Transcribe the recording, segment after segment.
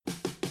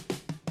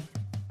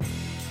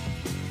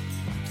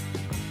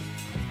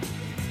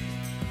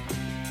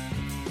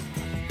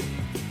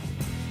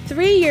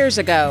3 years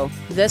ago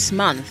this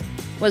month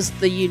was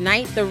the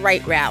Unite the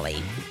Right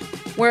rally,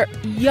 where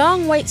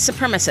young white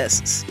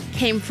supremacists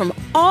came from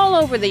all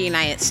over the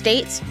United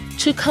States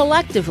to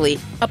collectively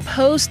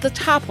oppose the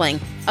toppling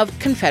of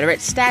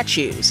Confederate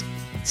statues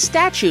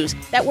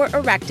that were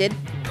erected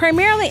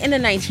primarily in the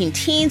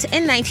 19-teens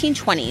and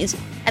 1920s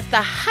at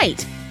the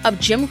height of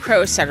Jim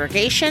Crow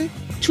segregation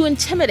to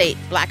intimidate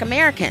Black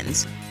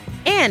Americans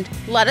and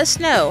let us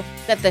know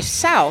that the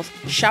South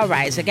shall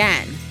rise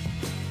again.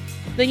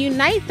 The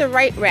Unite the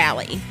Right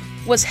rally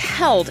was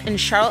held in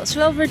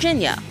Charlottesville,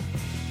 Virginia.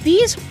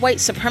 These white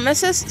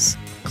supremacists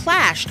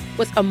clashed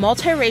with a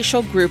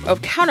multiracial group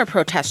of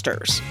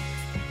counter-protesters.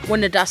 When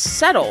the dust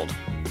settled,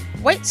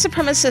 white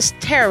supremacist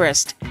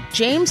terrorist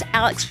James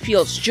Alex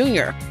Fields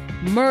Jr.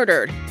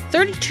 murdered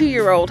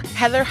 32-year-old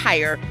Heather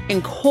Heyer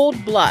in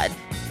cold blood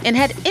and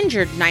had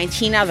injured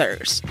 19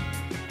 others.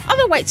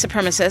 Other white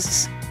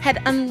supremacists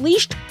had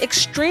unleashed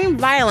extreme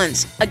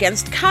violence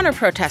against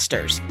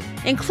counter-protesters,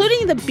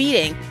 including the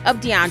beating of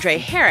DeAndre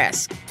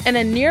Harris in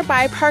a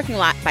nearby parking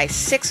lot by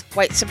 6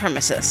 white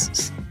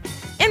supremacists.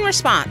 In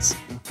response,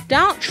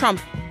 Donald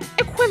Trump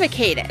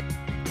equivocated,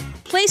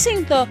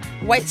 placing the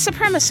white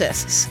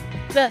supremacists,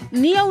 the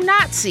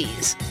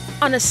neo-Nazis,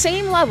 on the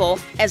same level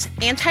as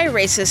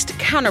anti-racist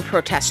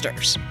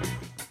counter-protesters.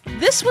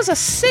 This was a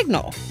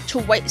signal to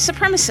white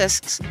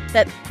supremacists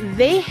that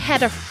they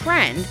had a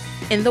friend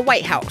in the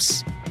White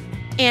House.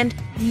 And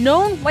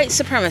known white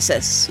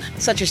supremacists,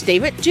 such as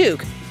David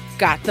Duke,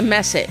 got the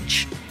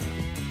message.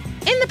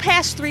 In the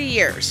past 3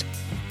 years,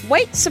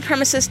 white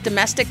supremacist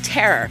domestic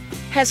terror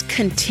has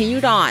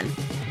continued on.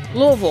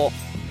 Louisville,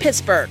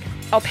 Pittsburgh,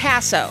 El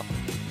Paso,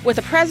 with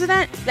a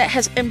president that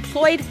has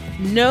employed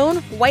known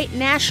white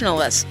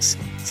nationalists,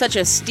 such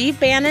as Steve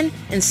Bannon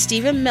and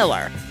Stephen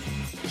Miller.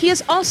 He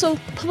has also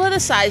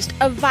politicized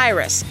a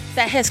virus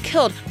that has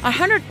killed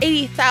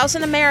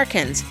 180,000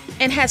 Americans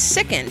and has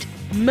sickened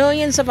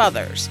millions of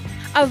others.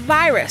 A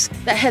virus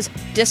that has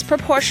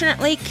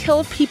disproportionately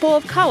killed people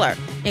of color,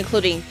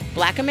 including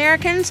Black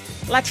Americans,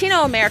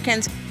 Latino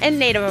Americans, and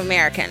Native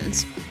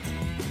Americans.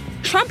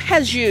 Trump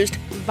has used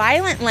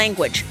violent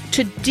language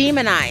to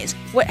demonize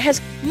what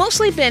has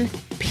mostly been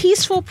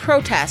peaceful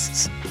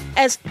protests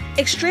as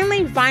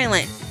extremely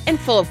violent and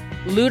full of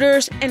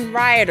looters and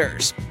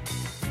rioters,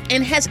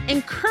 and has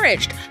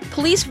encouraged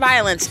police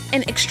violence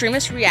and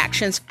extremist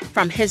reactions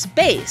from his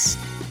base,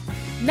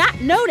 not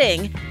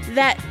noting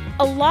that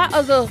a lot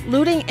of the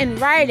looting and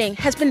rioting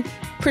has been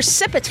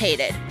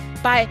precipitated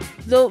by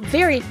the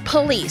very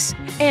police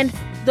and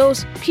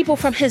those people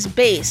from his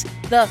base,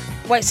 the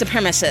white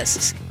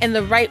supremacists and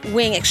the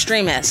right-wing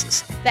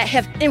extremists that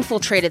have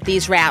infiltrated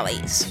these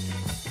rallies.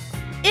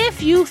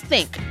 If you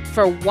think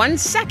for 1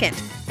 second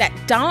that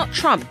Donald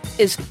Trump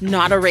is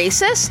not a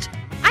racist,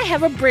 I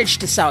have a bridge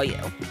to sell you.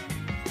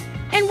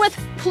 And with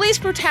police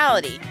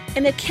brutality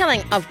and the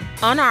killing of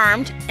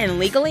unarmed and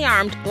legally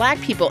armed Black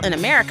people in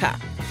America,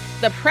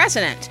 the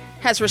president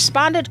has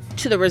responded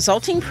to the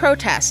resulting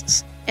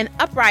protests and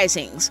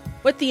uprisings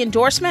with the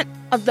endorsement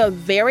of the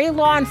very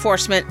law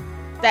enforcement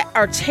that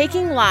are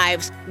taking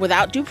lives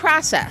without due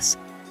process,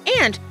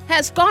 and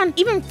has gone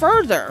even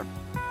further,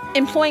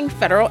 employing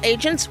federal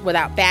agents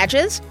without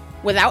badges,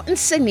 without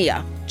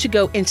insignia, to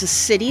go into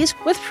cities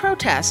with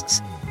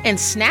protests and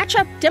snatch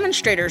up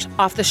demonstrators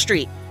off the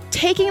street,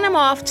 taking them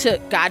off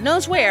to God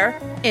knows where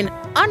in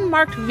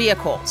unmarked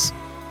vehicles,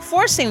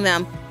 forcing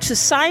them to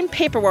sign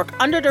paperwork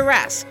under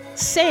duress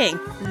saying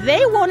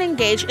they won't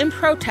engage in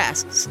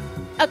protests,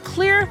 a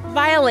clear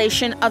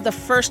violation of the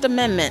First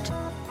Amendment,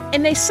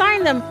 and they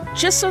sign them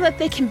just so that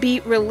they can be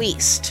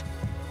released.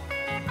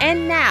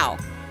 And now,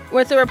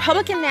 with the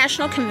Republican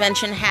National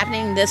Convention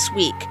happening this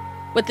week,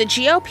 with the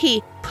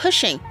GOP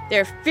pushing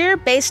their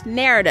fear-based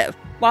narrative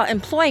while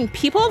employing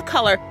people of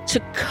color to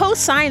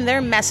co-sign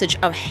their message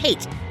of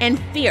hate and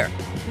fear,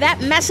 that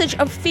message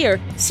of fear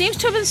seems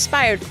to have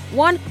inspired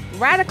one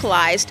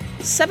radicalized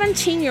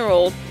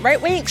 17-year-old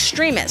right-wing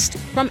extremist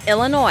from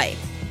Illinois,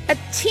 a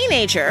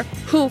teenager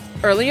who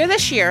earlier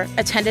this year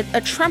attended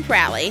a Trump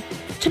rally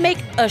to make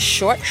a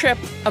short trip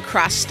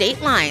across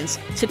state lines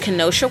to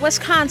Kenosha,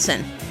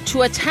 Wisconsin,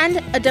 to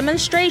attend a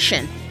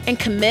demonstration and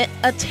commit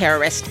a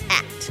terrorist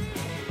act.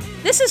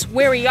 This is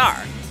where we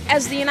are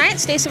as the United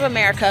States of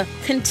America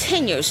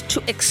continues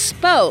to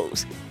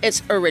expose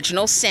its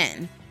original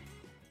sin.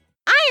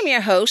 I am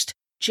your host,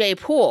 Jay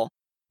Poole,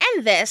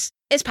 and this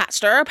is Pot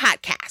Stirrer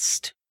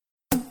Podcast.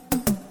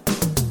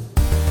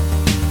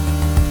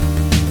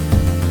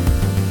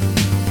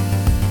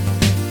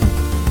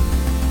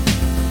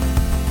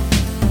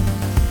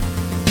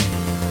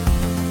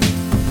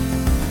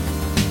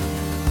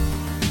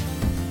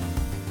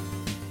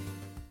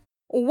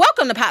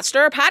 Welcome to Pot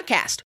Stirrer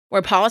Podcast,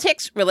 where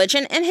politics,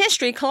 religion, and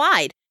history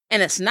collide,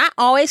 and it's not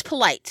always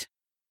polite.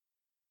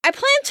 I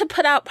plan to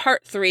put out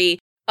part 3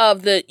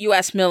 of the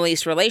U.S.-Middle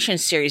East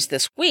Relations series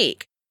this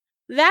week.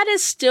 That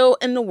is still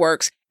in the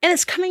works, and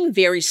it's coming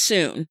very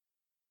soon.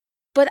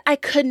 But I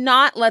could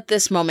not let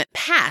this moment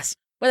pass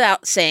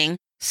without saying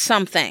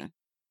something.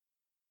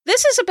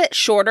 This is a bit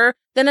shorter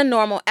than a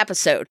normal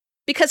episode,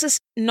 because it's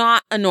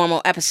not a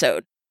normal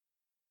episode.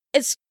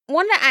 It's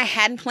one that I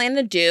hadn't planned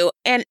to do,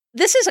 and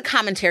this is a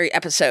commentary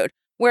episode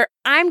where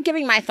I'm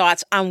giving my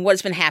thoughts on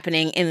what's been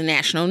happening in the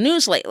national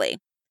news lately.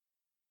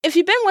 If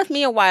you've been with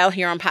me a while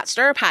here on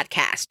Potstirrer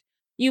Podcast,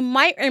 you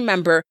might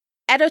remember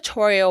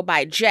Editorial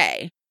by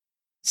Jay.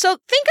 So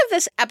think of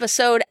this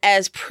episode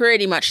as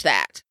pretty much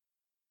that.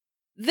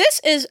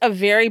 This is a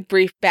very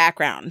brief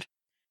background.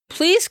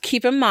 Please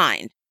keep in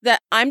mind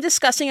that I'm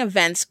discussing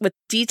events with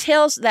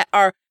details that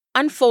are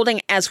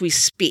unfolding as we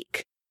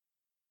speak.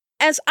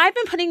 As I've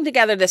been putting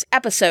together this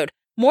episode,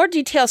 more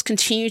details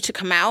continue to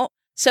come out,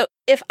 so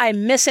if I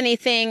miss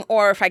anything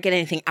or if I get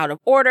anything out of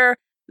order,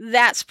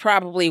 that's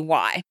probably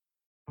why.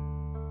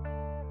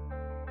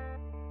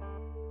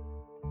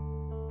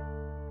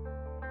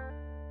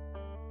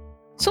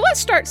 So let's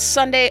start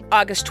Sunday,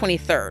 August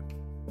 23rd.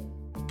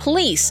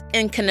 Police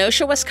in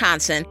Kenosha,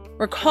 Wisconsin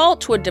were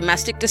called to a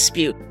domestic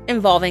dispute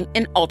involving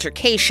an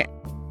altercation.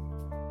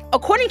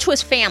 According to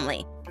his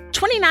family,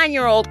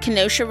 29-year-old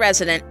Kenosha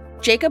resident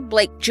Jacob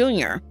Blake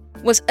Jr.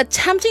 was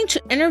attempting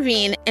to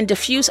intervene and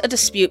defuse a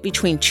dispute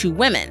between two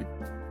women.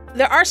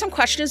 There are some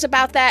questions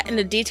about that, and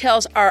the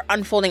details are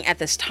unfolding at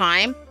this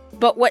time,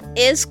 but what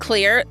is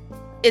clear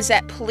is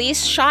that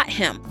police shot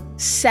him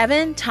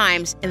 7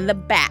 times in the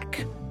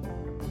back.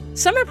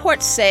 Some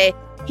reports say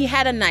he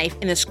had a knife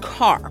in his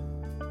car.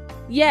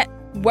 Yet,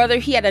 whether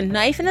he had a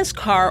knife in his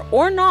car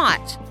or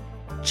not,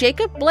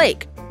 Jacob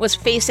Blake was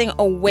facing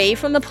away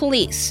from the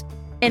police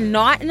and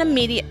not an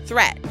immediate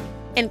threat,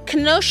 and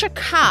Kenosha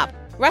cop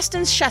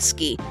Rustin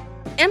Shesky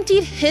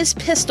emptied his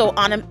pistol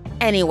on him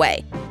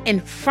anyway, in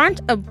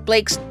front of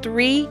Blake's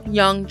 3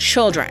 young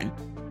children.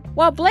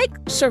 While Blake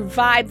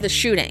survived the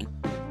shooting,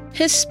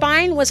 his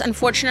spine was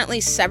unfortunately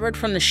severed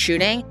from the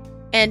shooting,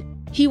 and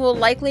he will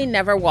likely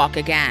never walk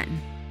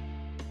again.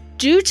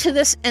 Due to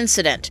this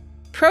incident,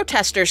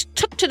 protesters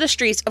took to the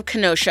streets of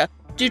Kenosha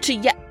due to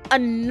yet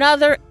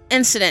another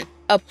incident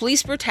of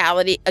police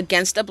brutality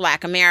against a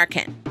Black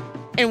American,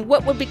 in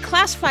what would be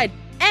classified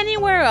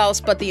anywhere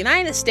else but the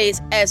United States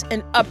as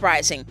an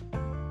uprising.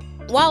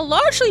 While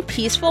largely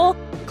peaceful,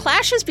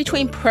 clashes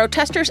between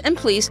protesters and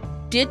police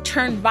did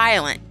turn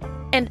violent,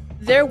 and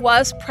there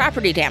was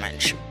property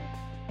damage.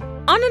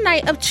 On the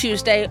night of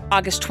Tuesday,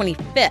 August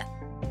 25th,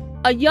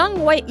 a young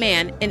white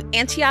man in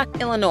Antioch,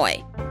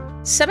 Illinois,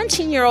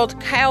 17-year-old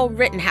Kyle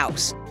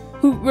Rittenhouse,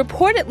 who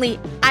reportedly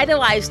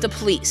idolized the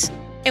police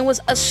and was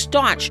a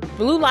staunch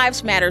Blue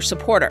Lives Matter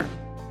supporter,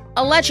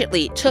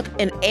 allegedly took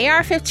an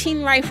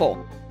AR-15 rifle,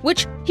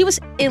 which he was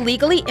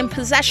illegally in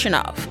possession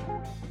of,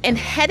 and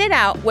headed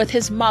out with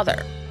his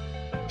mother.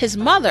 His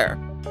mother,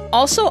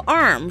 also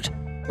armed,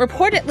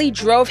 reportedly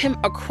drove him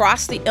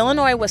across the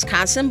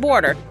Illinois-Wisconsin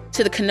border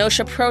to the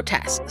Kenosha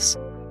protests.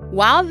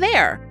 While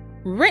there,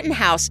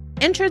 Rittenhouse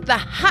entered the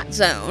hot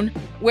zone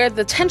where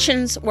the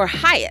tensions were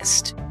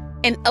highest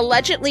and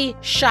allegedly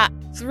shot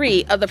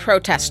 3 of the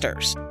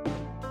protesters.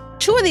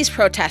 2 of these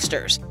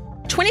protesters,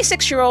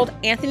 26-year-old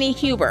Anthony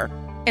Huber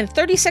and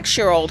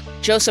 36-year-old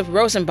Joseph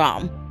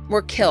Rosenbaum,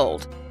 were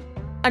killed.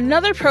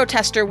 Another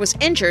protester was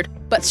injured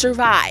but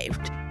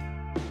survived.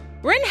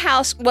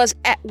 Rittenhouse was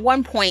at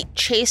one point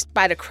chased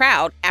by the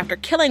crowd after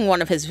killing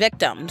one of his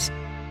victims,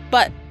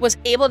 but was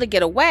able to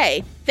get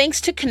away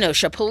thanks to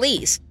Kenosha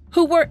police,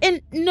 who were in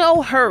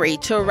no hurry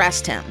to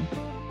arrest him.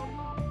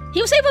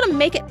 He was able to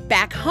make it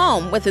back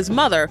home with his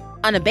mother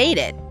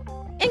unabated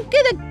and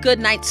get a good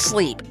night's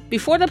sleep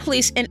before the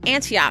police in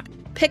Antioch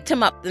picked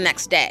him up the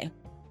next day.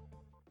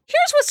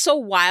 Here's what's so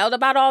wild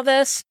about all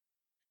this.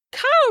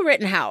 Kyle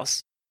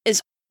Rittenhouse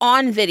is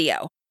on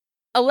video,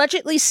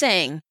 allegedly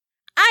saying,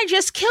 "I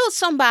just killed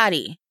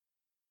somebody."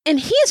 And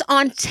he is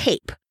on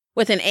tape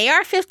with an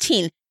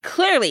AR-15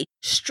 clearly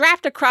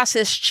strapped across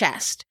his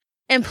chest.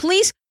 And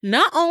police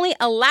not only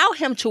allow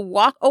him to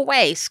walk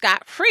away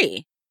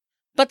scot-free,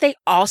 but they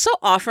also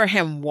offer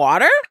him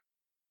water?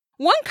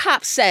 One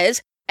cop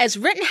says, as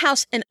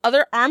Rittenhouse and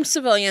other armed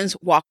civilians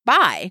walk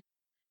by,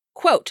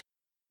 quote,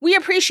 "We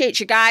appreciate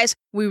you guys,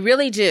 we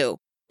really do,"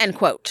 end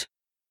quote.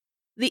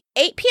 The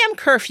 8 p.m.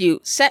 curfew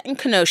set in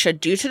Kenosha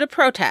due to the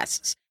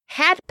protests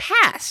had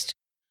passed,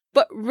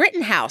 but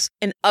Rittenhouse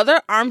and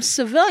other armed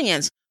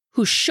civilians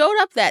who showed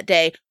up that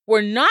day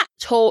were not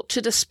told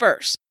to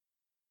disperse.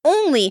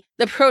 Only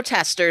the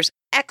protesters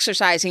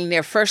exercising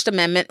their First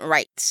Amendment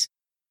rights.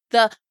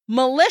 The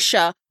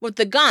militia with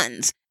the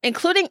guns,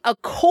 including a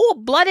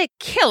cold-blooded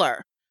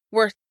killer,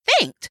 were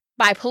thanked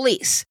by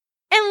police.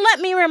 And let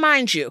me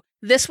remind you,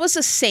 this was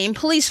the same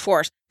police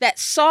force that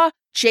saw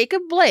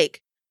Jacob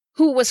Blake,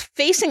 who was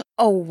facing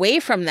away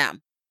from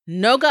them,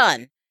 no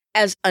gun,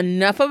 as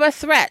enough of a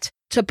threat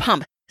to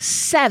pump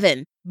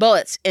 7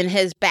 bullets in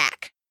his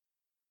back.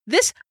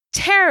 This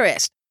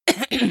terrorist,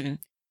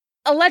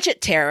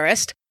 alleged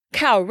terrorist,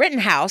 Kyle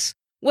Rittenhouse,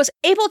 was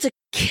able to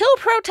kill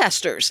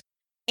protesters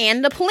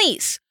and the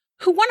police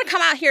who want to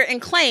come out here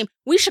and claim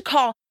we should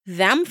call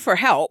them for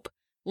help.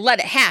 Let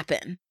it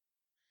happen.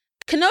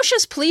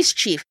 Kenosha's police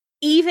chief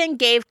even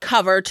gave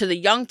cover to the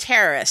young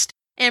terrorist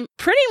and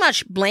pretty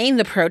much blamed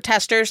the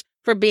protesters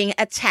for being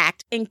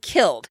attacked and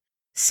killed,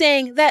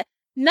 saying that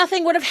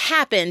nothing would have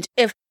happened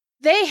if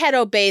they had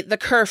obeyed the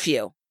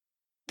curfew.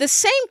 The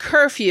same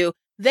curfew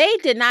they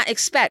did not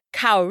expect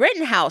Kyle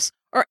Rittenhouse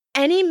or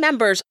any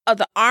members of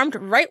the armed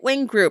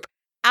right-wing group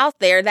out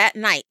there that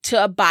night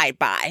to abide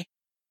by.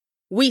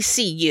 We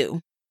see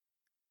you.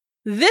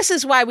 This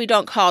is why we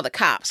don't call the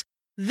cops.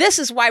 This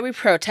is why we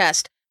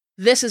protest.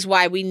 This is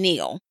why we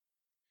kneel.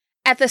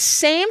 At the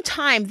same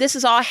time this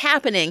is all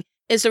happening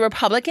is the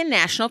Republican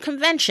National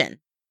Convention,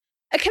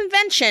 a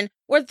convention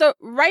where the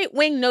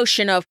right-wing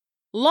notion of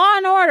law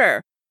and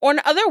order, or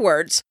in other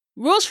words,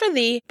 rules for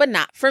thee but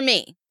not for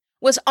me,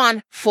 was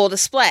on full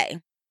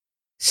display.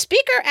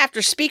 Speaker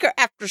after speaker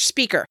after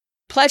speaker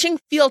pledging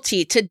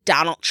fealty to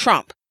Donald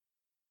Trump.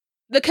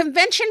 The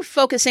convention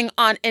focusing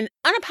on an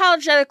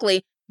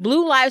unapologetically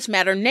Blue Lives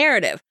Matter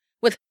narrative,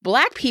 with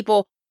Black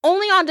people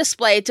only on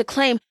display to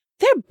claim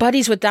they're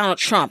buddies with Donald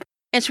Trump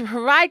and to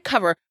provide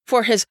cover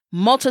for his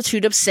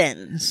multitude of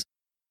sins.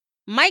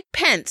 Mike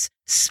Pence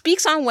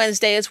speaks on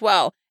Wednesday as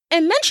well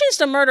and mentions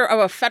the murder of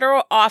a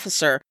federal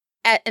officer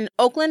at an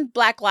Oakland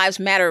Black Lives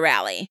Matter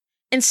rally,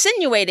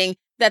 insinuating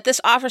that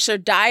this officer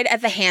died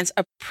at the hands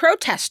of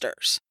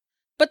protesters.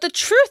 But the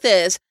truth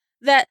is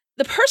that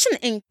the person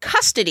in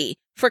custody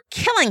for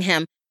killing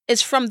him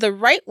is from the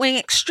right-wing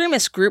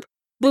extremist group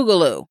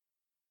Boogaloo.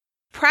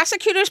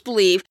 Prosecutors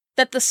believe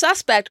that the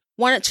suspect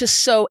wanted to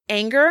sow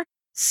anger,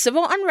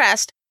 civil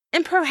unrest,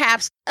 and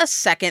perhaps a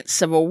second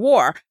civil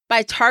war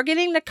by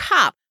targeting the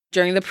cop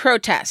during the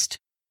protest.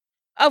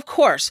 Of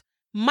course,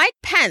 Mike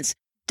Pence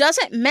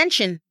doesn't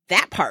mention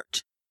that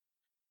part.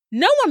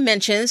 No one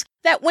mentions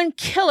that when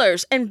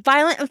killers and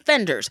violent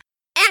offenders,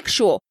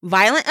 actual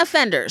violent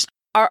offenders,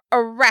 are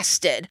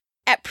arrested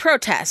at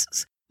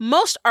protests,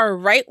 most are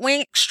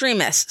right-wing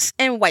extremists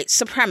and white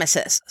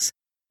supremacists.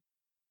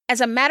 As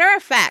a matter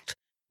of fact,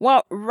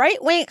 while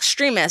right-wing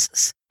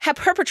extremists have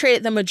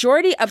perpetrated the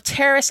majority of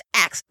terrorist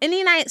acts in the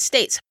United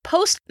States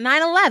post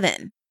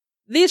 9/11,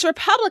 these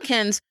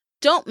Republicans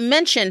don't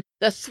mention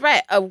the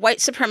threat of white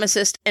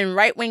supremacist and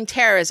right-wing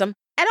terrorism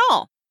at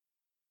all.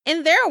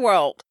 In their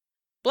world,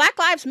 Black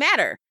Lives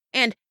Matter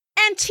and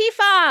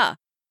Antifa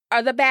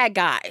are the bad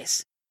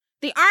guys.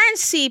 The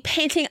RNC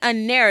painting a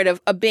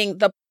narrative of being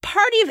the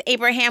party of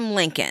Abraham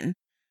Lincoln,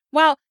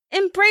 while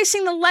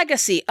embracing the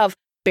legacy of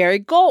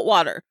Barry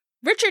Goldwater,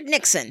 Richard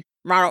Nixon,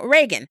 Ronald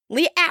Reagan,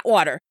 Lee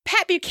Atwater,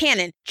 Pat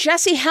Buchanan,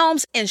 Jesse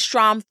Helms, and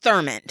Strom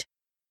Thurmond.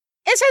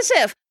 It's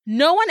as if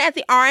no one at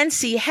the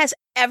RNC has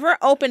ever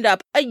opened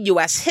up a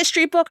U.S.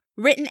 history book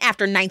written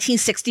after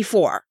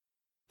 1964.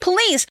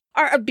 Police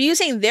are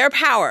abusing their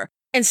power,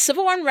 and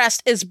civil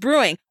unrest is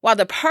brewing while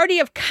the party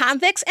of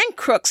convicts and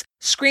crooks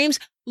screams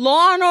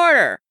law and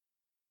order.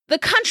 The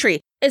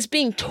country is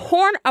being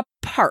torn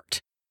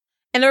apart,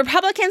 and the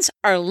Republicans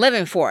are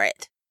living for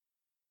it.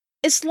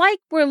 It's like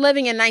we're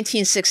living in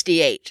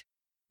 1968,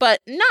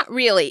 but not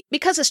really,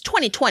 because it's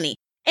 2020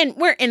 and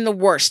we're in the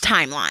worst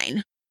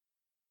timeline.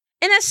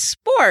 And as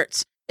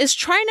sports is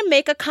trying to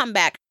make a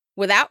comeback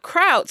without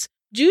crowds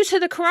due to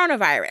the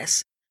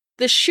coronavirus,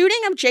 the shooting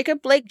of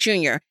Jacob Blake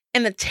Jr.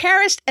 and the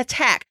terrorist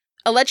attack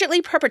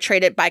allegedly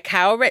perpetrated by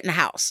Kyle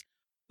Rittenhouse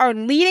are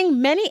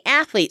leading many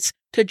athletes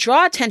to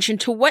draw attention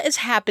to what is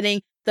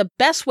happening the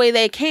best way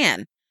they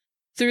can,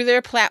 through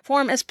their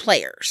platform as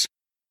players.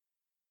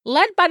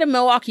 Led by the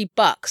Milwaukee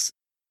Bucks,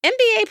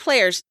 NBA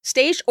players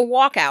staged a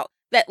walkout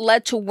that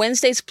led to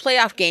Wednesday's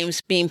playoff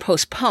games being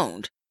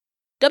postponed.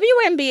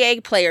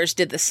 WNBA players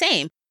did the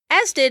same,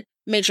 as did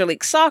Major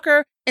League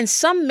Soccer and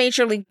some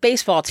Major League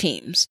Baseball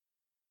teams.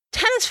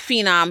 Tennis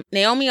phenom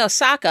Naomi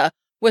Osaka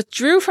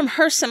withdrew from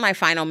her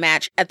semifinal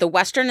match at the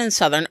Western and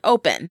Southern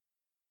Open.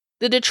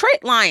 The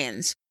Detroit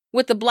Lions,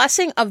 with the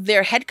blessing of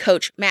their head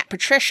coach Matt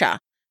Patricia,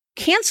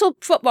 canceled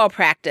football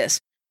practice,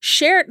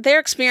 shared their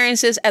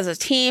experiences as a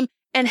team,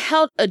 and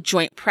held a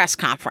joint press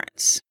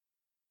conference.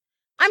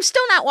 I'm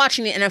still not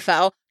watching the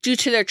NFL due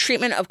to their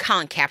treatment of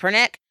Colin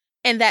Kaepernick,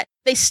 and that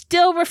they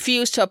still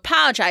refuse to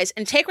apologize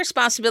and take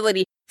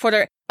responsibility for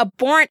their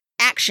abhorrent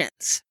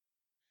actions.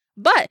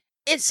 But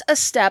it's a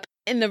step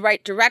in the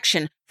right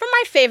direction for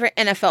my favorite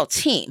NFL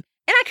team,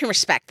 and I can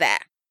respect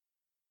that.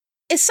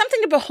 It's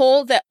something to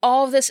behold that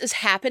all of this is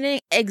happening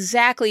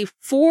exactly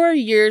 4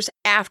 years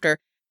after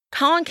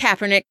Colin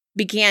Kaepernick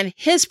began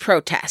his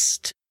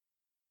protest.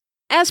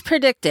 As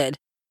predicted,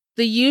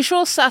 the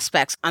usual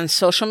suspects on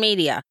social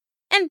media,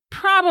 and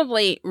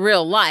probably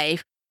real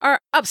life, are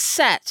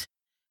upset.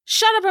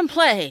 Shut up and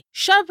play.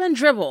 Shut up and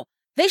dribble.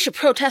 They should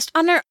protest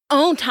on their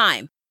own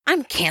time.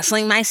 I'm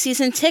canceling my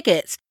season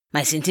tickets.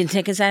 My season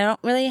tickets I don't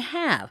really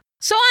have.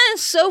 So on and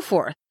so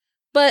forth.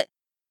 But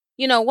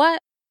you know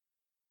what?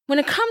 When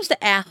it comes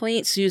to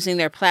athletes using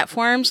their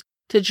platforms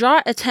to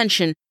draw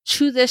attention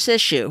to this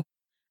issue,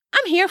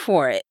 I'm here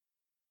for it.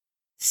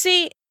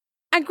 See,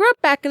 I grew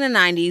up back in the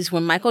 90s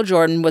when Michael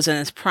Jordan was in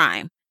his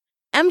prime.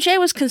 MJ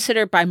was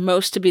considered by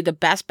most to be the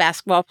best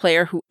basketball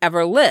player who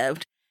ever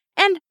lived,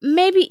 and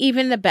maybe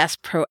even the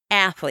best pro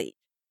athlete.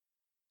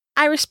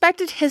 I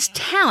respected his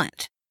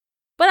talent,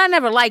 but I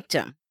never liked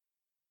him.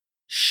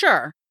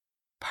 Sure,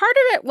 part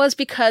of it was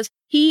because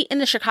he and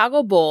the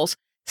Chicago Bulls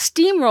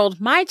steamrolled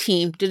my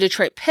team, the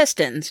Detroit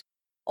Pistons,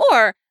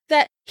 or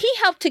that he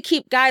helped to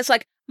keep guys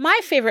like my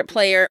favorite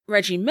player,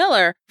 Reggie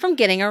Miller, from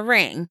getting a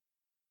ring.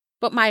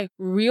 But my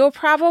real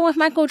problem with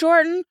Michael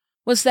Jordan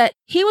was that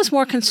he was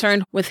more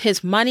concerned with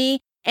his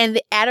money and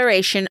the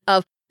adoration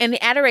of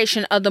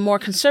the more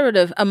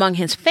conservative among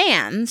his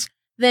fans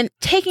than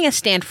taking a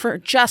stand for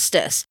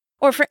justice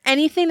or for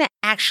anything that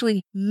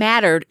actually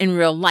mattered in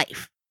real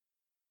life.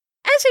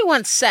 As he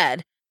once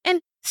said,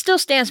 and still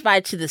stands by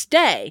to this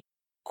day,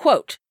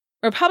 quote,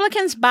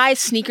 "Republicans buy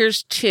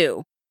sneakers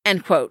too,"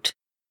 end quote.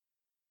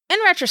 In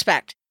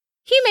retrospect,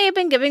 he may have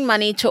been giving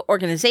money to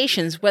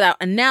organizations without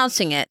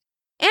announcing it,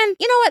 and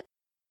you know what?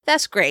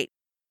 That's great.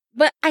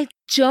 But I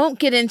don't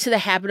get into the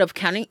habit of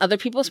counting other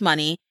people's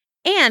money,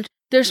 and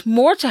there's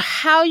more to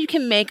how you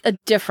can make a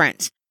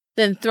difference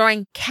than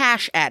throwing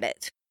cash at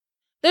it.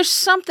 There's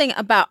something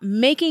about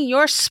making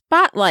your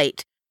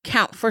spotlight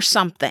count for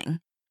something.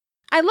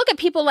 I look at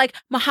people like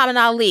Muhammad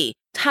Ali,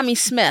 Tommy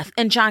Smith,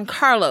 and John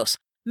Carlos,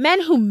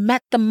 men who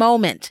met the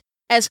moment,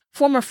 as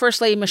former First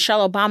Lady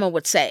Michelle Obama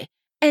would say,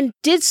 and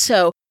did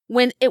so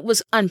when it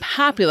was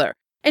unpopular,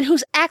 and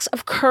whose acts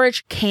of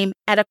courage came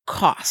at a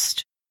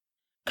cost.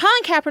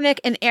 Colin Kaepernick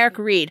and Eric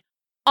Reid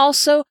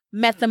also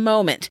met the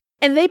moment,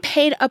 and they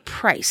paid a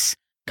price.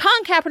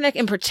 Colin Kaepernick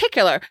in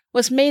particular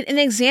was made an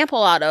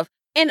example out of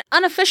and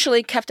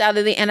unofficially kept out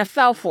of the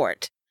NFL for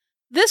it.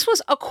 This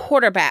was a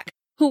quarterback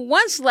who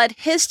once led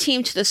his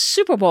team to the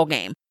Super Bowl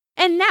game,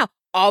 and now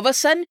all of a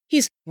sudden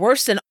he's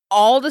worse than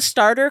all the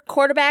starter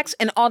quarterbacks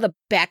and all the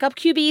backup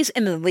QBs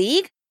in the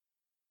league?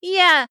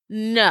 Yeah,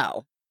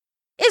 no.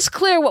 It's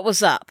clear what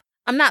was up.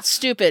 I'm not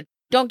stupid.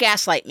 Don't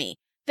gaslight me.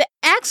 The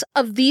acts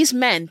of these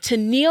men to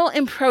kneel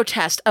in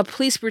protest of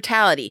police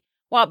brutality,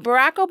 while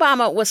Barack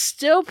Obama was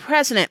still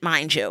president,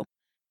 mind you,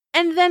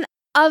 and then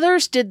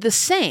others did the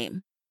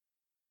same.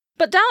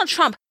 But Donald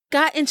Trump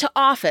got into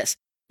office,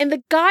 and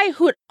the guy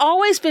who had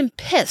always been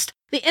pissed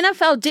the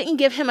NFL didn't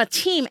give him a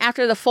team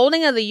after the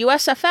folding of the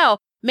USFL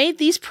made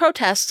these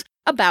protests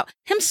about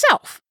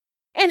himself.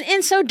 And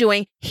in so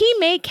doing, he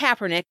made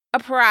Kaepernick a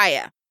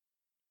pariah.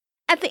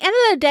 At the end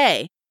of the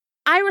day,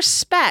 I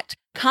respect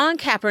Colin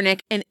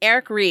Kaepernick and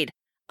Eric Reid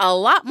a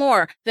lot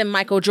more than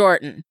Michael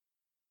Jordan.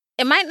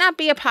 It might not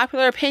be a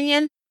popular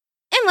opinion,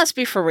 and let's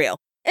be for real,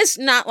 it's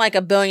not like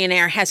a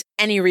billionaire has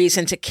any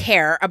reason to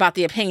care about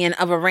the opinion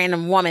of a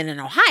random woman in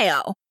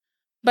Ohio,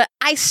 but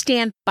I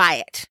stand by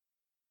it.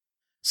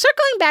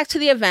 Circling back to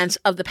the events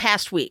of the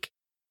past week,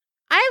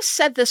 I have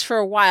said this for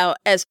a while,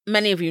 as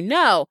many of you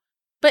know,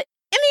 but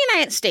in the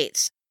United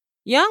States,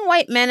 young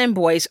white men and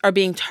boys are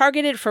being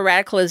targeted for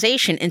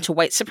radicalization into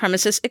white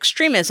supremacist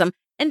extremism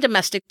and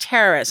domestic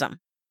terrorism.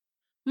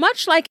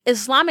 Much like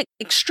Islamic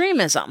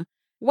extremism,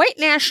 white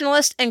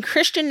nationalist and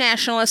Christian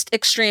nationalist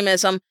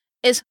extremism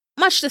is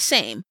much the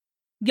same.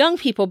 Young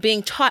people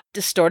being taught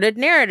distorted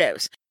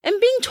narratives and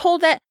being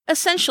told that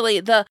essentially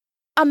the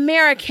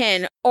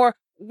American or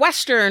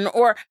Western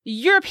or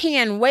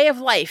European way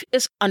of life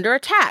is under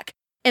attack,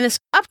 and it's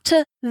up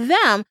to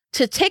them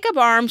to take up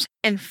arms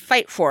and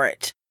fight for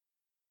it.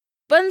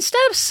 But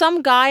instead of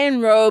some guy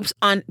in robes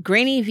on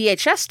grainy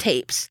VHS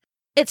tapes,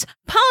 it's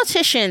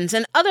politicians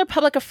and other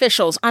public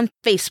officials on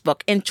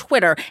Facebook and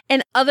Twitter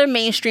and other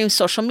mainstream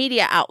social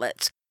media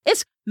outlets.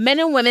 It's men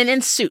and women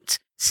in suits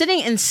sitting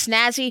in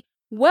snazzy,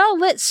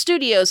 well-lit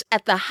studios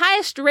at the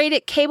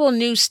highest-rated cable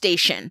news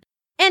station,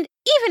 and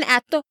even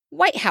at the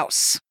White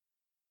House.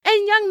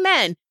 And young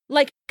men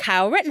like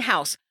Kyle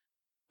Rittenhouse.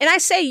 And I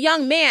say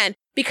young man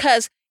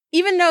because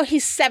even though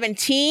he's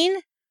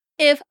 17,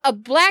 if a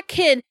black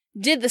kid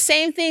did the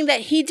same thing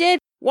that he did,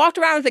 walked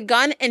around with a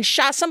gun and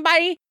shot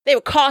somebody, they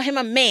would call him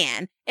a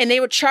man and they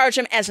would charge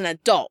him as an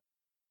adult.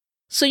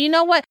 So you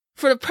know what?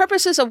 For the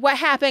purposes of what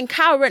happened,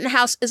 Kyle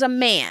Rittenhouse is a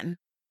man.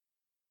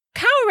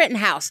 Kyle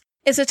Rittenhouse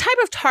is the type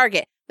of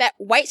target that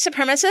white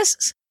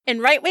supremacists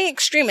and right-wing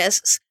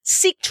extremists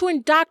seek to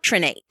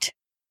indoctrinate.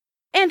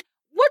 And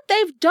what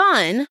they've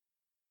done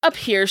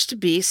appears to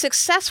be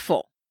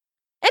successful.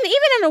 And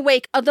even in the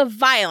wake of the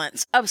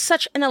violence of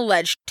such an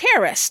alleged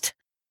terrorist,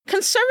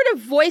 conservative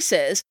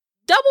voices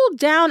doubled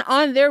down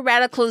on their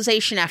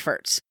radicalization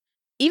efforts,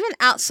 even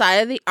outside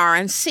of the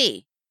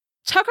RNC.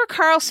 Tucker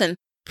Carlson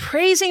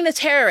praising the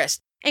terrorist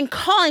and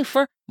calling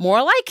for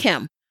more like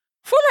him.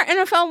 Former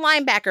NFL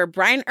linebacker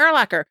Brian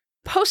Urlacher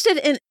posted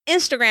an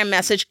Instagram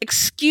message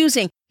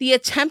excusing the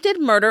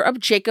attempted murder of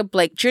Jacob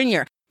Blake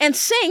Jr. and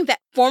saying that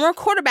former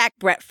quarterback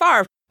Brett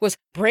Favre was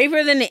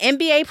braver than the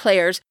NBA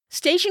players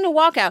staging a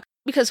walkout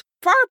because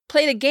Favre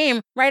played a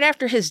game right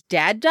after his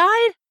dad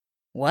died?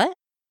 What?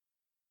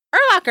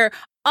 Urlacher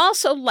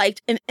also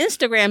liked an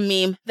Instagram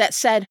meme that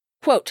said,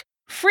 quote,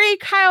 "Free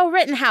Kyle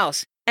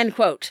Rittenhouse," end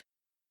quote.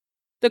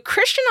 The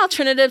Christian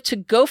alternative to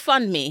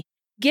GoFundMe,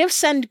 Give,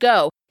 Send,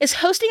 Go, is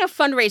hosting a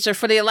fundraiser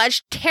for the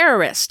alleged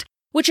terrorist,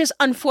 which is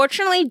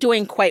unfortunately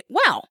doing quite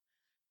well.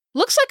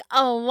 Looks like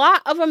a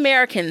lot of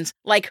Americans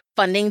like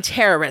funding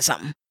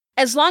terrorism,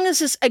 as long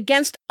as it's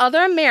against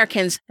other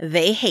Americans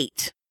they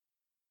hate.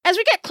 As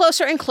we get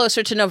closer and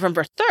closer to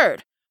November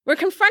 3rd, we're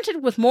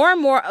confronted with more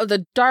and more of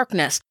the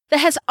darkness that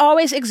has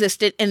always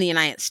existed in the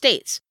United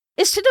States.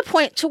 It's to the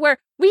point to where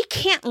we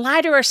can't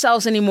lie to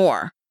ourselves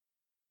anymore.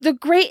 The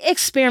great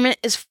experiment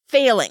is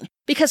failing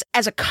because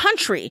as a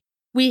country,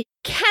 we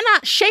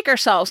cannot shake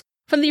ourselves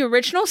from the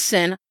original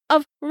sin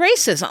of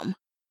racism.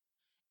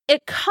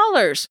 It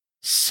colors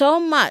so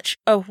much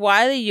of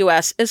why the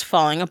U.S. is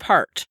falling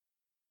apart.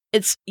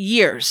 It's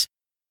years,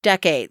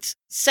 decades,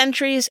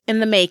 centuries in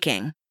the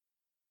making.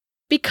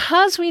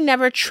 Because we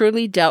never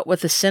truly dealt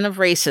with the sin of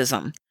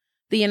racism,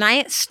 the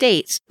United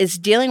States is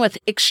dealing with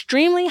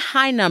extremely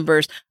high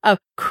numbers of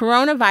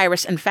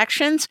coronavirus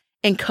infections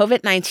and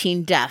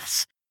COVID-19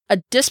 deaths,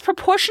 a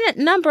disproportionate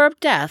number of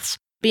deaths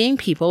being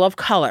people of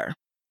color.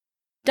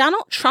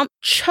 Donald Trump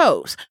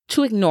chose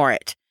to ignore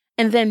it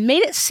and then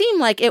made it seem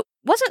like it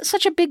wasn't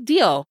such a big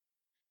deal.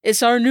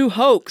 It's our new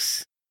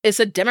hoax. It's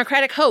a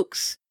Democratic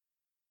hoax.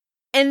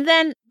 And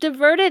then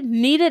diverted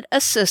needed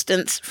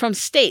assistance from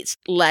states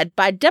led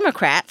by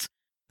Democrats,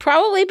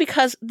 probably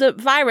because the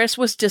virus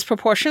was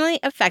disproportionately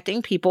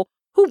affecting people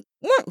who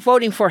weren't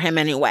voting for him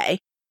anyway.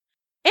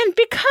 And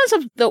because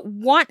of the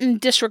wanton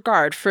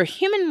disregard for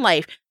human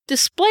life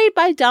displayed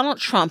by Donald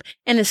Trump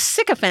and his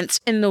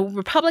sycophants in the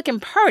Republican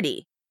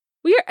Party,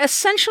 we are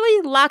essentially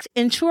locked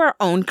into our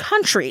own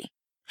country,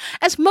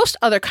 as most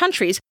other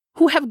countries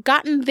who have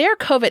gotten their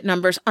COVID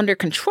numbers under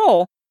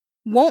control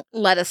won't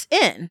let us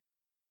in.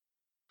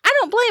 I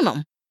don't blame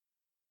them.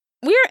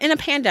 We are in a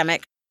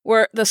pandemic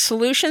where the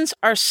solutions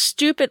are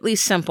stupidly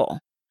simple.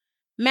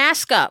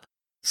 Mask up,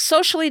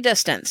 socially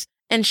distance,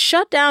 and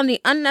shut down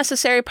the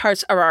unnecessary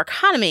parts of our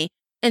economy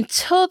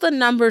until the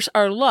numbers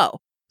are low,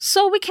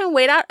 so we can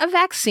wait out a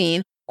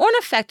vaccine or an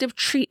effective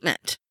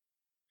treatment.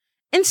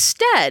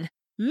 Instead,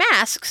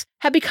 masks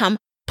have become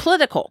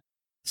political.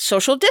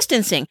 Social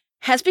distancing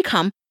has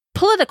become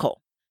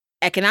political.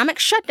 Economic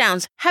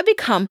shutdowns have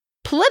become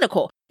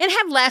political and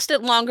have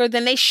lasted longer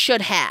than they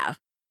should have.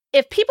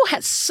 If people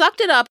had sucked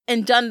it up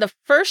and done the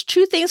first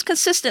two things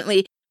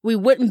consistently, we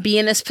wouldn't be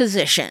in this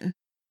position.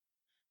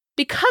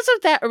 Because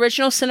of that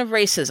original sin of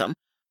racism,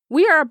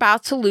 we are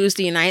about to lose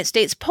the United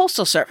States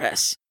Postal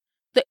Service,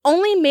 the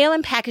only mail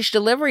and package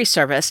delivery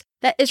service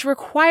that is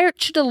required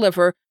to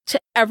deliver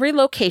to every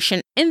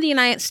location in the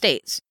United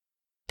States.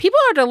 People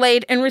are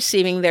delayed in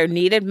receiving their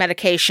needed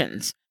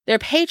medications, their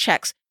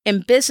paychecks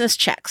and business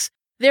checks,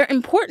 their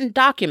important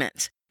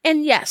documents,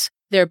 and yes,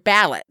 their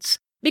ballots,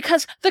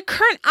 because the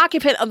current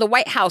occupant of the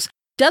White House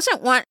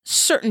doesn't want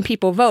certain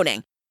people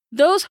voting,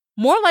 those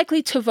more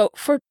likely to vote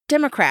for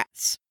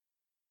Democrats.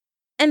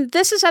 And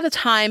this is at a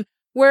time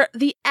where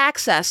the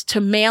access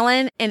to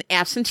mail-in and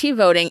absentee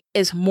voting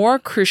is more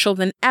crucial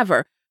than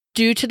ever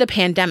due to the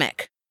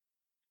pandemic.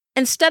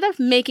 Instead of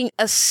making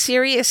a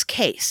serious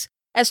case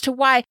as to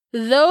why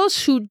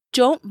those who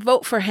don't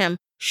vote for him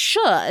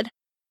should,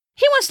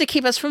 he wants to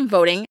keep us from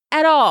voting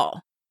at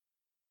all.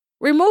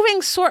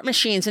 Removing sort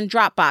machines and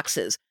drop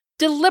boxes,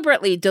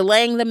 deliberately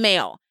delaying the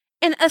mail,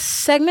 and a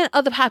segment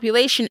of the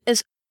population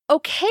is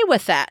okay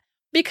with that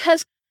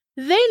because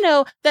they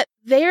know that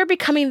they are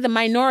becoming the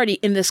minority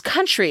in this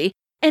country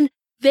and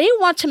they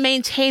want to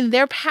maintain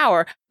their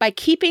power by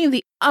keeping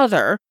the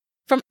other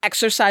from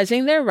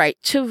exercising their right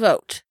to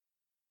vote.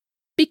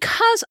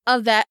 Because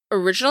of that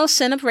original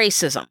sin of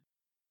racism,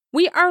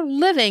 we are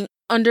living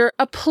under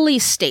a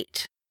police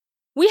state.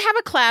 We have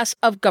a class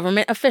of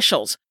government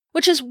officials,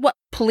 which is what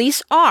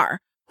police are,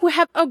 who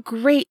have a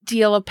great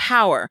deal of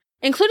power,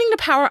 including the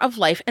power of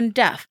life and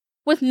death,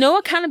 with no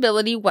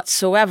accountability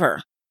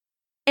whatsoever.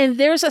 And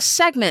there's a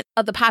segment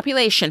of the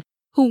population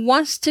who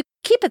wants to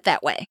keep it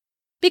that way,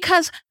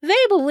 because they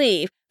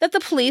believe that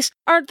the police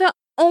are the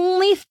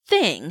only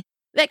thing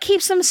that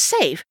keeps them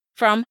safe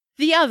from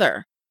the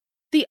other.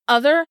 The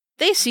other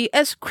they see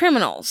as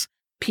criminals,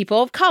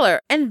 people of color,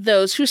 and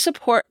those who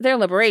support their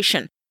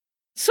liberation.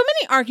 So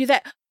many argue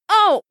that,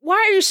 oh, why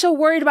are you so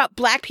worried about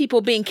black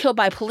people being killed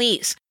by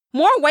police?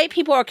 More white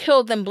people are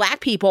killed than black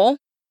people.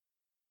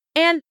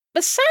 And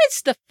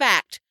besides the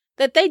fact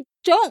that they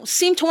don't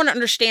seem to want to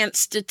understand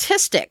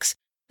statistics,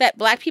 that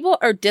black people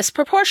are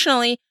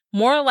disproportionately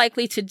more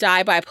likely to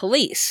die by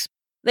police,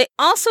 they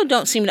also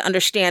don't seem to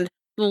understand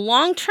the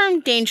long-term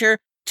danger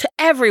to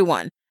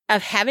everyone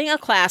of having a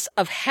class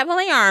of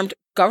heavily armed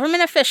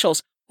government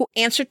officials who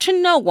answer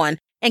to no one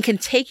and can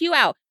take you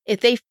out if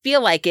they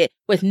feel like it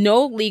with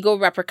no legal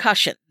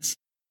repercussions.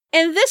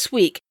 And this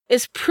week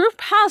is proof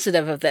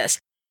positive of this.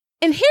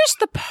 And here's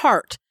the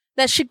part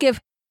that should give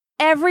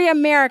every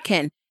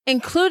American,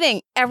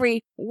 including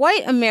every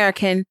white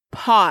American,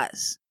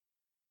 pause.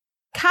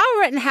 Kyle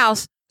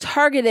Rittenhouse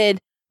targeted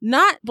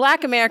not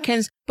black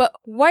Americans, but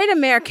white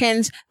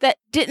Americans that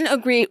didn't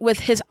agree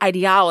with his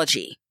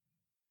ideology.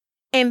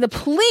 And the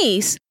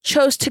police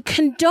chose to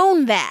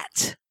condone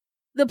that.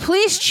 The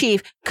police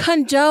chief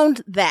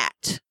condoned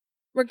that.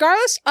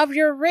 Regardless of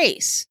your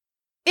race,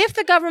 if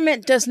the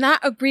government does not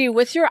agree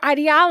with your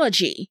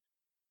ideology,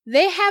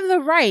 they have the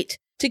right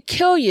to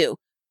kill you.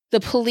 The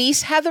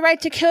police have the right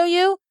to kill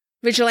you.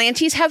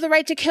 Vigilantes have the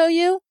right to kill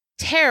you.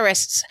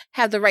 terrorists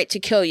have the right to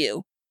kill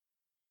you.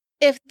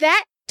 If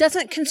that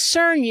doesn't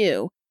concern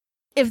you,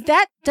 if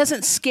that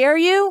doesn't scare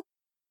you,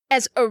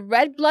 as a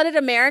red-blooded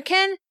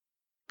American,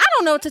 I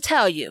don't know what to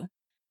tell you.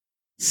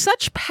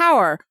 Such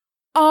power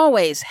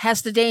always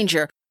has the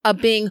danger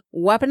of being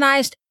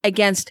weaponized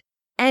against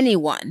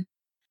anyone.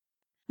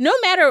 No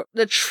matter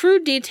the true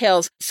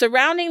details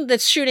surrounding the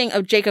shooting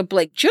of Jacob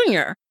Blake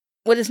Jr.,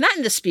 what is not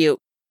in dispute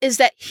is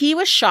that he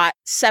was shot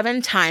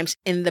 7 times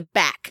in the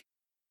back.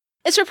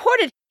 It's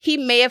reported he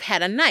may have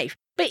had a knife,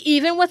 but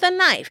even with a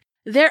knife,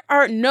 there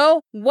are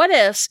no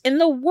what-ifs in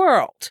the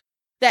world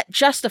that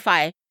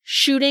justify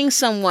shooting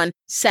someone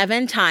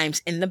 7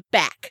 times in the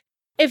back.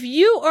 If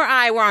you or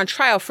I were on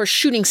trial for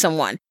shooting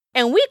someone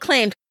and we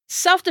claimed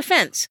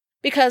self-defense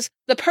because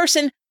the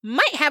person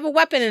might have a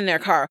weapon in their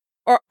car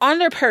or on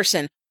their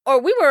person, or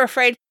we were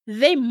afraid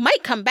they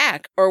might come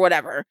back or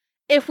whatever,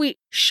 if we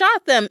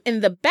shot them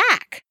in the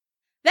back,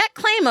 that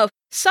claim of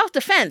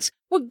self-defense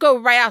would go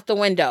right out the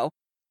window,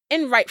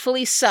 and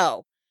rightfully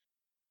so.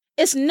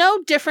 It's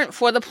no different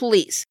for the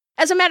police.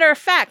 As a matter of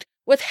fact,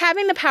 with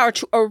having the power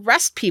to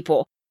arrest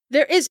people,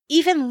 there is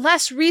even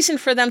less reason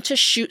for them to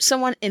shoot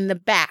someone in the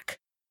back.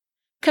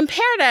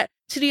 Compare that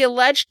to the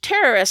alleged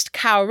terrorist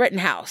Kyle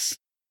Rittenhouse.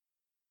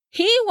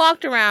 He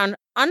walked around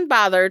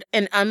unbothered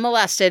and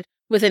unmolested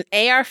with an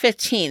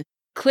AR-15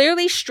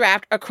 clearly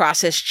strapped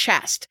across his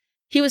chest.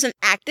 He was an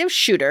active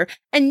shooter,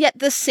 and yet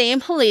the same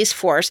police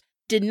force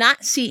did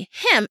not see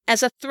him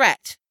as a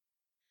threat.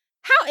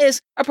 How is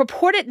a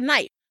purported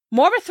knife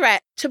more of a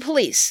threat to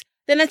police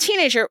than a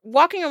teenager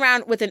walking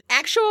around with an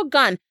actual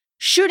gun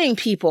shooting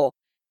people?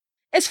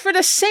 It's for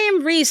the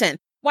same reason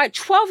why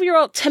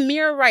 12-year-old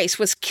Tamir Rice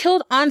was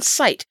killed on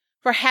sight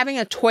for having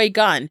a toy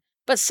gun,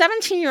 but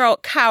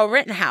 17-year-old Kyle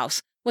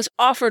Rittenhouse was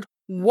offered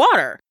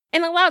water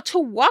and allowed to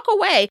walk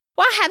away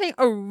while having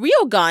a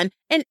real gun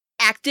and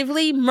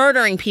actively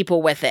murdering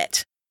people with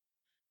it.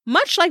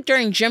 Much like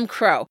during Jim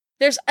Crow,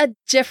 there's a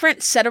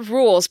different set of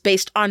rules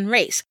based on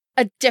race,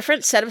 a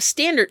different set of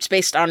standards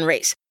based on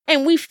race,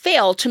 and we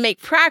fail to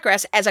make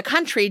progress as a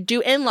country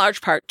due in large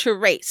part to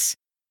race.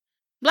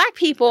 Black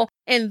people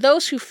and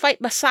those who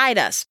fight beside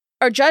us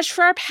are judged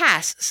for our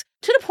pasts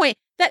to the point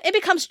that it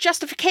becomes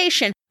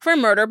justification for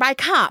murder by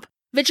cop,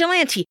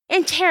 vigilante,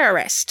 and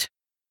terrorist.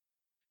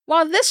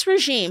 While this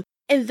regime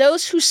and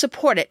those who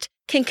support it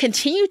can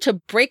continue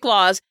to break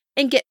laws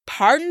and get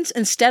pardons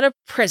instead of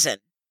prison,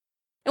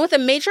 and with a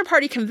major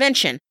party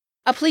convention,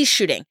 a police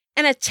shooting,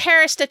 and a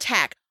terrorist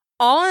attack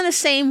all in the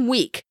same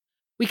week,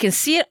 we can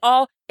see it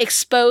all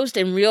exposed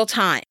in real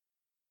time.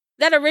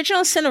 That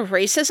original sin of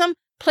racism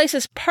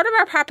places part of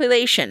our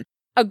population,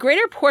 a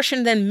greater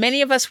portion than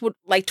many of us would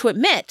like to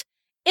admit,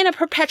 in a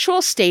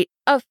perpetual state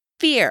of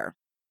fear.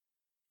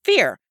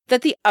 Fear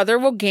that the other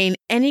will gain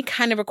any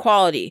kind of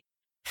equality.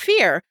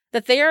 Fear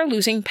that they are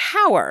losing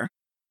power.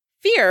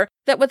 Fear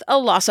that with a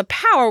loss of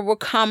power will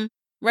come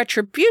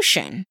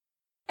retribution.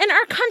 And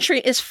our country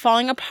is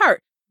falling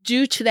apart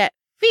due to that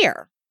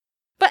fear.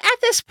 But at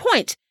this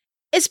point,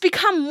 it's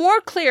become more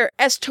clear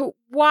as to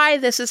why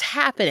this is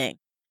happening.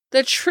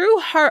 The true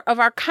heart of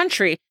our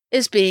country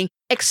is being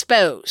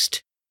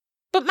exposed.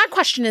 But my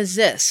question is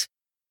this: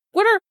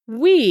 what are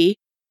we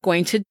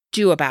going to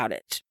do about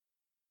it?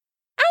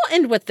 I'll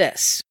end with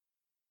this.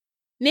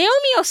 Naomi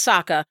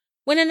Osaka,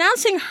 when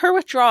announcing her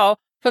withdrawal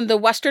from the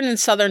Western and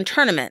Southern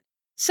tournament,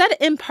 said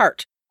in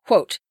part,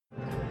 quote,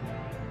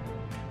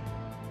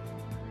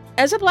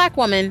 "As a Black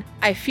woman,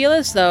 I feel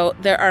as though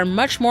there are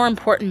much more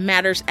important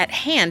matters at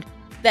hand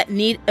that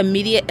need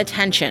immediate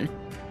attention,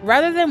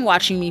 rather than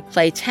watching me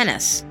play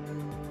tennis.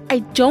 I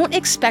don't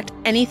expect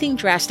anything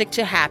drastic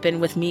to happen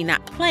with me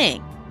not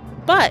playing,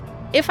 but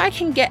if I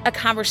can get a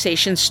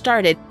conversation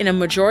started in a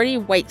majority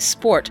white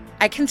sport,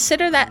 I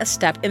consider that a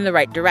step in the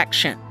right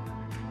direction.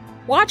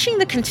 Watching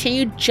the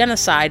continued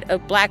genocide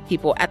of Black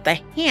people at the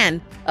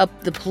hand of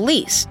the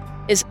police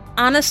is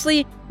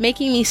honestly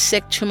making me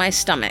sick to my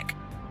stomach.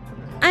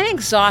 I'm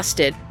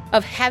exhausted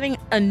of having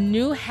a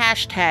new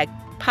hashtag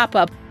pop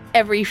up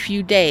every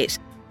few days,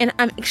 and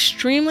I'm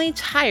extremely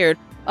tired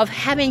of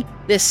having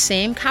this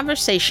same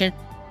conversation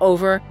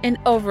over and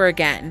over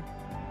again.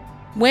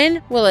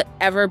 When will it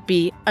ever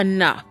be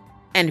enough?"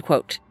 End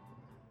quote.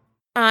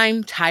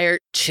 I'm tired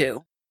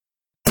too.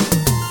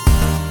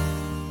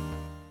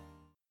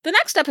 The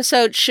next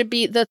episode should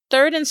be the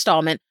 3rd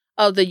installment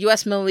of the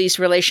U.S. Middle East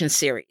Relations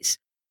series.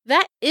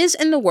 That is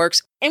in the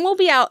works and will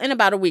be out in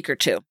about a week or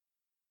two.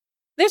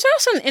 There's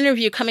also an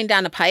interview coming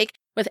down the pike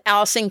with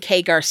Allison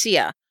K.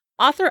 Garcia,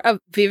 author of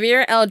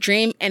Vivir el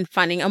Dream and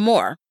Finding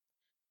Amor.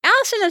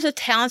 Allison is a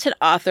talented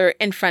author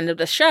and friend of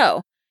the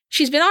show.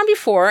 She's been on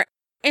before,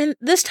 and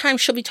this time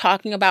she'll be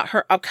talking about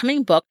her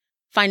upcoming book,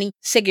 Finding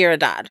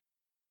Seguridad.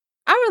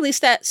 I'll release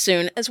that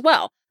soon as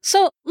well,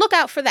 so look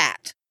out for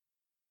that.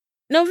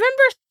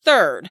 November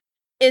 3rd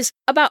is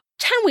about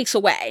 10 weeks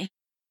away,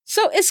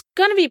 so it's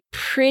going to be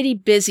pretty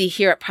busy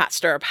here at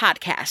Potsdamer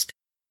Podcast.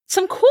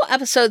 Some cool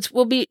episodes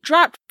will be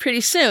dropped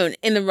pretty soon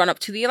in the run-up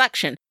to the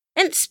election.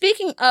 And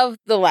speaking of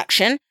the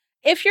election,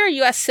 if you're a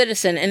U.S.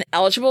 citizen and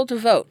eligible to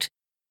vote,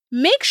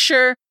 make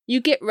sure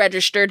you get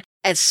registered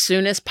as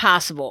soon as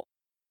possible.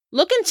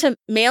 Look into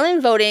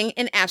mail-in voting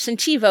and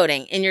absentee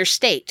voting in your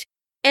state,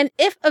 and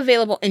if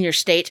available in your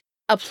state,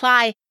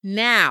 apply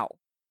now.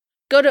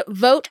 Go to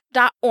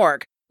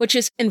vote.org, which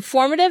is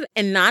informative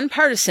and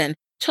nonpartisan,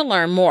 to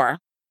learn more.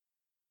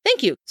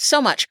 Thank you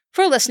so much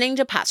for listening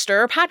to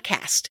Potsdamer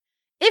Podcast.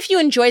 If you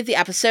enjoyed the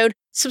episode,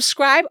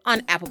 subscribe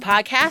on Apple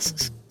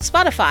Podcasts,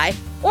 Spotify,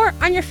 or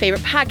on your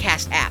favorite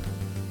podcast app.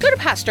 Go to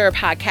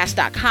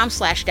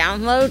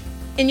potsdamerpodcast.com/download,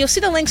 and you'll see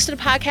the links to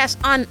the podcast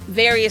on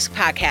various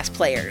podcast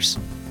players.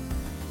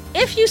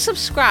 If you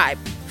subscribe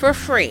for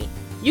free,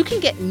 you can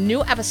get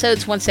new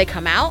episodes once they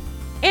come out.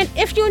 And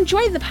if you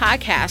enjoyed the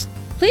podcast,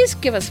 please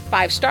give us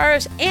 5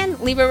 stars and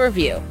leave a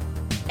review.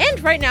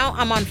 And right now,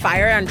 I'm on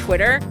fire on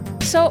Twitter,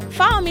 so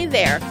follow me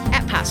there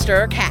at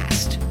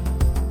PotsdamerCast.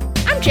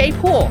 I'm Jay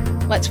Poole.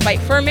 Let's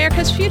fight for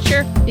America's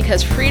future,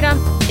 because freedom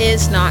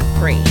is not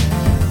free.